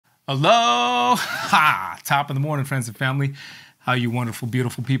Hello! Ha! Top of the morning, friends and family. How you wonderful,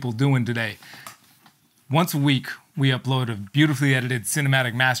 beautiful people doing today? Once a week, we upload a beautifully edited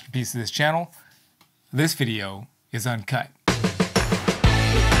cinematic masterpiece to this channel. This video is uncut.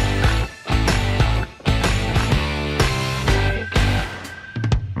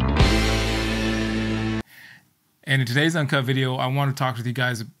 And in today's uncut video, I want to talk with you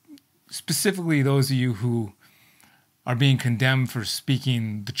guys, specifically those of you who are being condemned for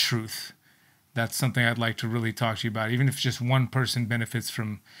speaking the truth. That's something I'd like to really talk to you about. Even if just one person benefits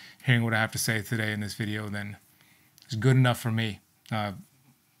from hearing what I have to say today in this video, then it's good enough for me. On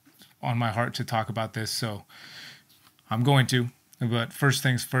my heart to talk about this, so I'm going to. But first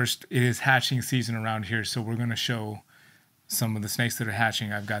things first, it is hatching season around here, so we're going to show some of the snakes that are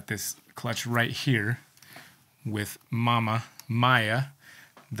hatching. I've got this clutch right here with Mama Maya,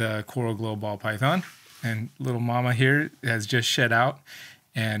 the coral glow ball python. And little mama here has just shed out,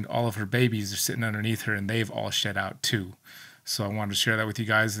 and all of her babies are sitting underneath her, and they've all shed out too. So I wanted to share that with you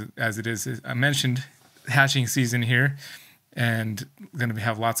guys as it is. I mentioned hatching season here, and going to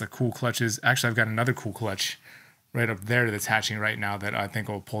have lots of cool clutches. Actually, I've got another cool clutch right up there that's hatching right now that I think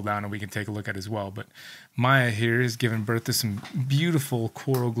I'll pull down and we can take a look at as well. But Maya here is giving birth to some beautiful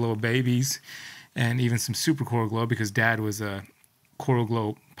coral glow babies, and even some super coral glow because Dad was a coral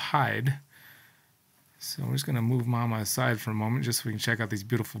glow pied. So we're just going to move Mama aside for a moment just so we can check out these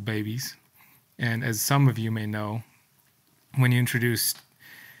beautiful babies. And as some of you may know, when you introduce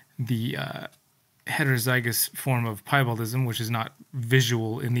the heterozygous form of piebaldism, which is not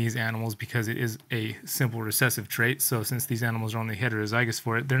visual in these animals because it is a simple recessive trait, so since these animals are only heterozygous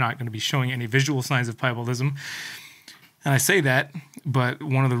for it, they're not going to be showing any visual signs of piebaldism. And I say that, but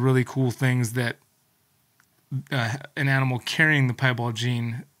one of the really cool things that an animal carrying the piebald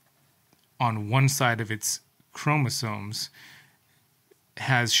gene on one side of its chromosomes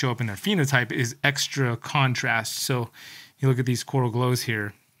has show up in their phenotype is extra contrast. So you look at these coral glows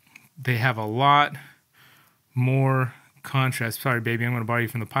here, they have a lot more contrast. Sorry, baby, I'm going to borrow you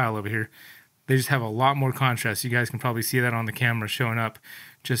from the pile over here. They just have a lot more contrast. You guys can probably see that on the camera showing up.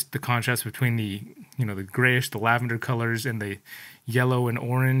 Just the contrast between the, the grayish, the lavender colors, and the yellow and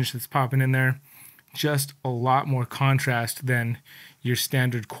orange that's popping in there. Just a lot more contrast than your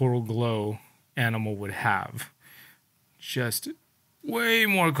standard coral glow animal would have. Just way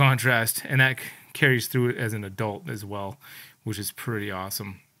more contrast, and that carries through it as an adult as well, which is pretty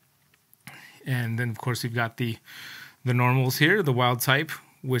awesome. And then of course we've got the normals here, the wild type,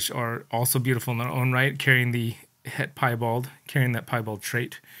 which are also beautiful in their own right, carrying the het piebald, carrying that piebald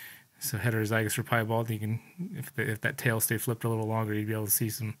trait. So heterozygous for piebald. You can, if that tail stayed flipped a little longer, you'd be able to see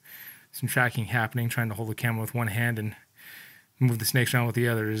some tracking happening. Trying to hold the camera with one hand and move the snakes around with the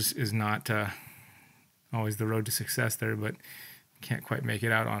other is not always the road to success there, but can't quite make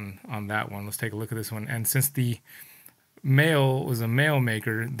it out on that one. Let's take a look at this one. And since the male was a male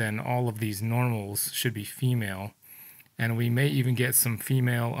maker, then all of these normals should be female. And we may even get some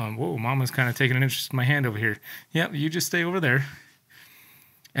female, whoa, Mama's kind of taking an interest in my hand over here. Yep, you just stay over there.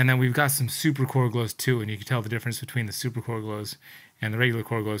 And then we've got some super coral glows too, and you can tell the difference between the super coral glows and the regular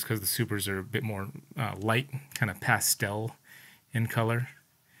coral glows because the supers are a bit more light, kind of pastel in color.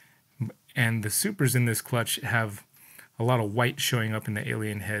 And the supers in this clutch have a lot of white showing up in the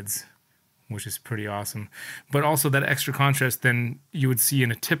alien heads, which is pretty awesome. But also that extra contrast than you would see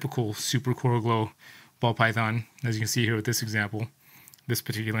in a typical super coral glow ball python, as you can see here with this example, this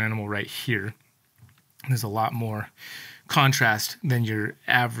particular animal right here. There's a lot more contrast than your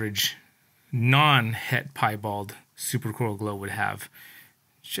average non-het piebald super coral glow would have.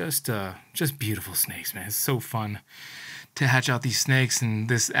 Just beautiful snakes, man. It's so fun to hatch out these snakes, and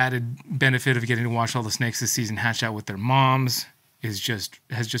this added benefit of getting to watch all the snakes this season hatch out with their moms has just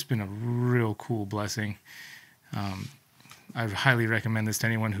been a real cool blessing. I would highly recommend this to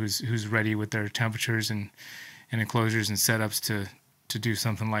anyone who's ready with their temperatures and enclosures and setups to do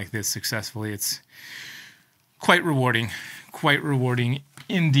something like this successfully. It's quite rewarding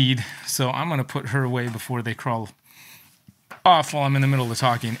indeed. So I'm going to put her away before they crawl off while I'm in the middle of the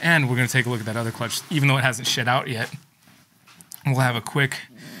talking, and we're going to take a look at that other clutch, even though it hasn't shed out yet. We'll have a quick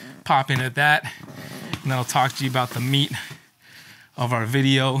pop in at that, and then I'll talk to you about the meat of our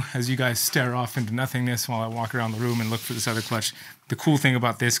video as you guys stare off into nothingness while I walk around the room and look for this other clutch. The cool thing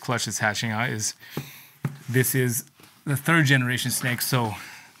about this clutch that's hatching out is this is the third generation snake, so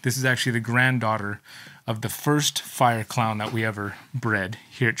this is actually the granddaughter of the first fire clown that we ever bred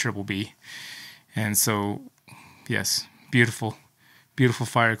here at Triple B. And so, yes, beautiful, beautiful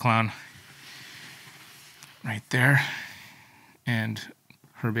fire clown right there. And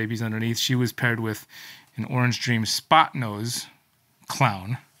her baby's underneath. She was paired with an orange dream spot nose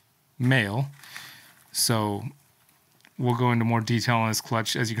clown male. So we'll go into more detail on this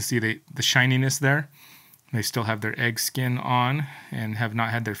clutch. As you can see, the shininess there. They still have their egg skin on and have not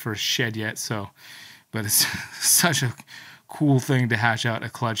had their first shed yet. But it's such a cool thing to hatch out a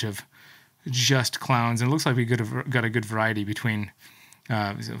clutch of just clowns. And it looks like we got a good variety between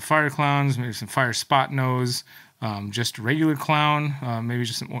some fire clowns, maybe some fire spot nose, just regular clown, maybe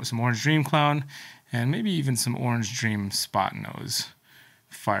just some orange dream clown, and maybe even some orange dream spot nose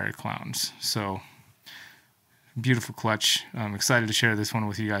fire clowns. So beautiful clutch. I'm excited to share this one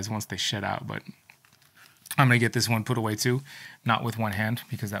with you guys once they shed out, but I'm going to get this one put away too, not with one hand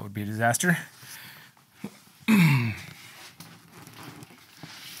because that would be a disaster.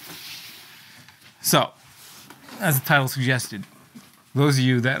 So, as the title suggested, those of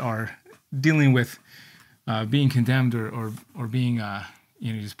you that are dealing with being condemned or being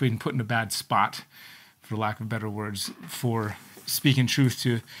just being put in a bad spot, for lack of better words, for speaking truth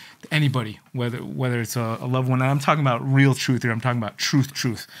to anybody, whether it's a loved one. And I'm talking about real truth here. I'm talking about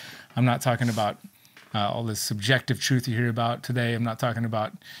truth. I'm not talking about all this subjective truth you hear about today. I'm not talking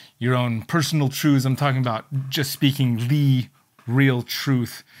about your own personal truths. I'm talking about just speaking the real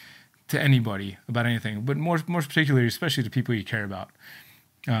truth to anybody about anything, but more particularly, especially to people you care about.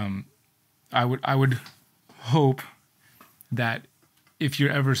 I would hope that if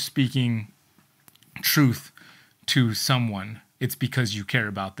you're ever speaking truth to someone, it's because you care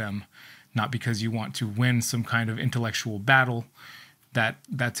about them, not because you want to win some kind of intellectual battle. That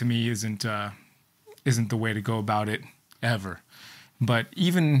to me isn't the way to go about it ever. But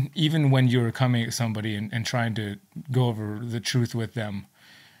even when you're coming at somebody and trying to go over the truth with them,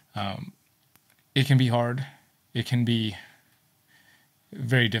 it can be hard. It can be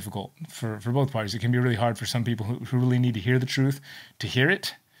very difficult for both parties. It can be really hard for some people who really need to hear the truth to hear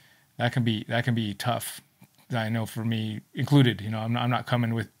it. That can be tough. I know for me included. I'm not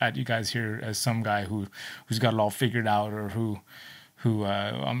coming at you guys here as some guy who's got it all figured out, or who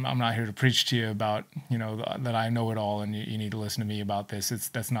I'm not here to preach to you about that I know it all and you need to listen to me about this.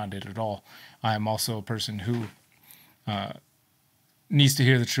 That's not it at all. I am also a person who needs to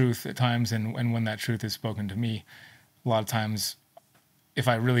hear the truth at times, and when that truth is spoken to me, a lot of times, if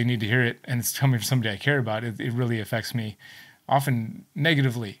I really need to hear it and it's coming from somebody I care about, it really affects me, often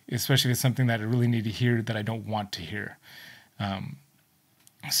negatively, especially if it's something that I really need to hear that I don't want to hear.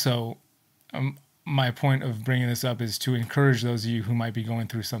 My point of bringing this up is to encourage those of you who might be going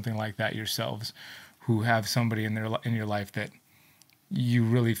through something like that yourselves, who have somebody in your life that you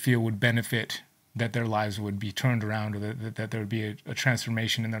really feel would benefit, that their lives would be turned around, or that there would be a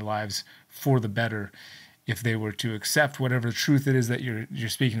transformation in their lives for the better if they were to accept whatever truth it is that you're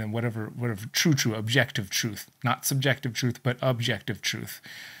speaking of, whatever true objective truth, not subjective truth, but objective truth.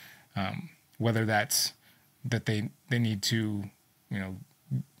 Whether that's that they need to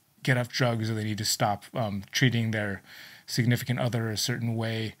get off drugs, or they need to stop treating their significant other a certain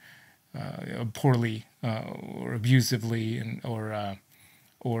way, poorly or abusively, or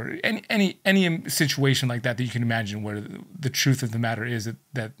any situation like that you can imagine, where the truth of the matter is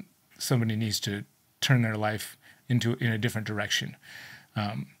that somebody needs to turn their life in a different direction.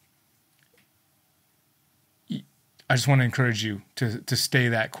 I just want to encourage you to stay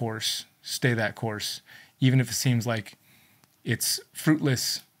that course, even if it seems like it's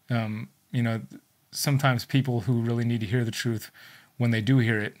fruitless. Sometimes people who really need to hear the truth, when they do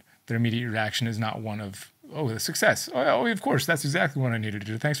hear it, their immediate reaction is not one of, oh, success. Oh, of course, that's exactly what I needed to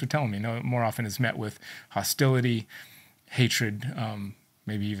do. Thanks for telling me. No, more often it's met with hostility, hatred,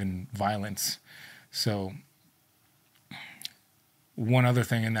 maybe even violence. So one other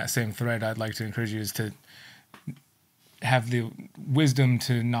thing in that same thread I'd like to encourage you is to have the wisdom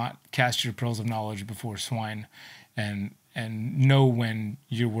to not cast your pearls of knowledge before swine, and know when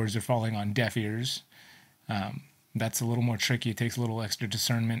your words are falling on deaf ears. That's a little more tricky. It takes a little extra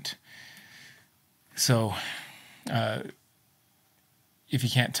discernment. So if you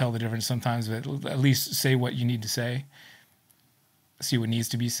can't tell the difference sometimes, but at least say what you need to say, see what needs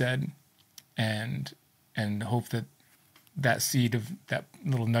to be said, and hope that seed of that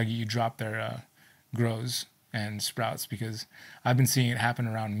little nugget you drop there grows and sprouts, because I've been seeing it happen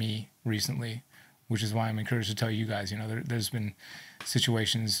around me recently, which is why I'm encouraged to tell you guys. There's been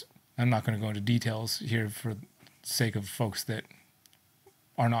situations, I'm not going to go into details here for the sake of folks that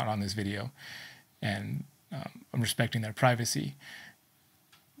are not on this video, and I'm respecting their privacy.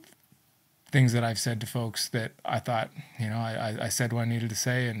 Things that I've said to folks that I thought, I said what I needed to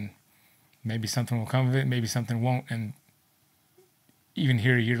say, and maybe something will come of it, maybe something won't, and even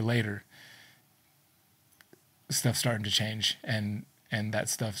here a year later, stuff's starting to change, and that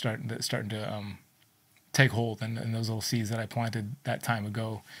stuff starting to take hold, and those little seeds that I planted that time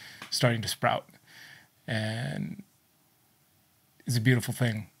ago starting to sprout. And it's a beautiful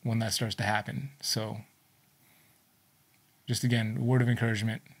thing when that starts to happen. So just again, a word of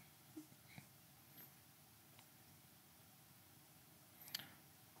encouragement.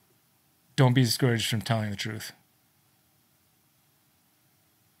 Don't be discouraged from telling the truth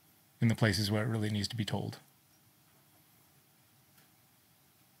in the places where it really needs to be told.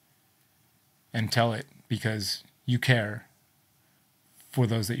 And tell it because you care for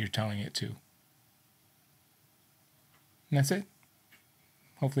those that you're telling it to. And that's it.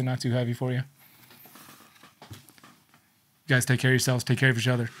 Hopefully not too heavy for you. You guys take care of yourselves. Take care of each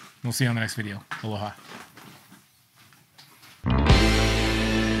other. We'll see you on the next video. Aloha.